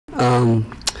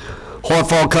Hard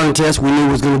fought contest. We knew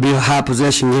it was going to be a high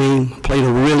possession game. Played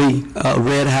a really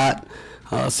red hot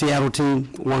Seattle team.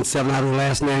 Won 7 out of the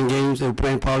last 9 games. They were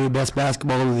playing probably the best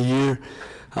basketball of the year.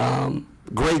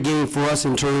 Great game for us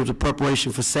in terms of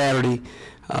preparation for Saturday.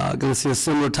 Going to see a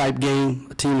similar type game,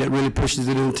 a team that really pushes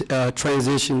it in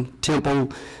transition, tempo,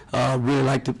 really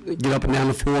like to get up and down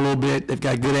the floor a little bit. They've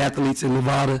got good athletes in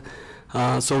Nevada.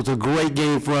 So it's a great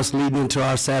game for us leading into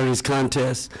our Saturday's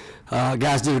contest.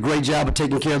 Guys did a great job of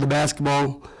taking care of the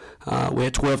basketball. We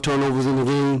had 12 turnovers in the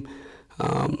game.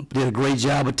 Did a great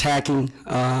job attacking.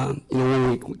 When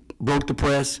we broke the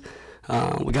press,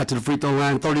 we got to the free throw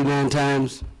line 39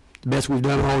 times, the best we've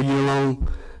done all year long.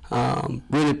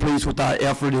 Really pleased with our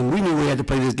effort, and we knew we had to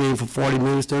play this game for 40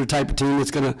 minutes. They're the type of team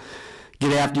that's going to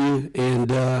get after you and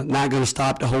not going to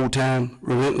stop the whole time.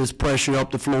 Relentless pressure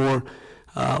up the floor.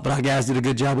 But our guys did a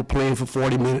good job of playing for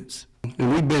 40 minutes.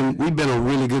 And we've been a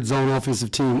really good zone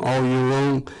offensive team all year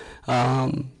long.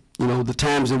 The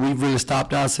times that we've really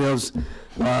stopped ourselves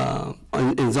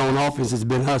in zone offense has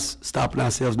been us stopping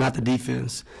ourselves, not the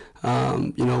defense.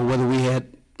 Whether we had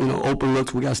open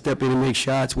looks, we got to step in and make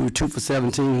shots. We were 2 for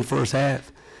 17 in the first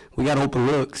half. We got open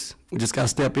looks. We just got to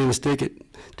step in and stick it.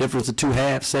 Difference of 2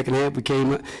 halves. Second half, we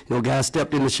came, guys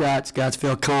stepped in the shots. Guys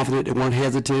felt confident. They weren't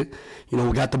hesitant.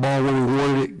 We got the ball when we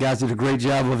wanted it. Guys did a great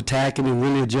job of attacking and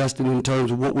really adjusting in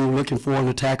terms of what we were looking for and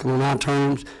attacking on our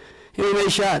terms. And we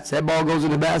made shots. That ball goes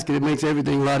in the basket. It makes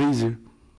everything a lot easier.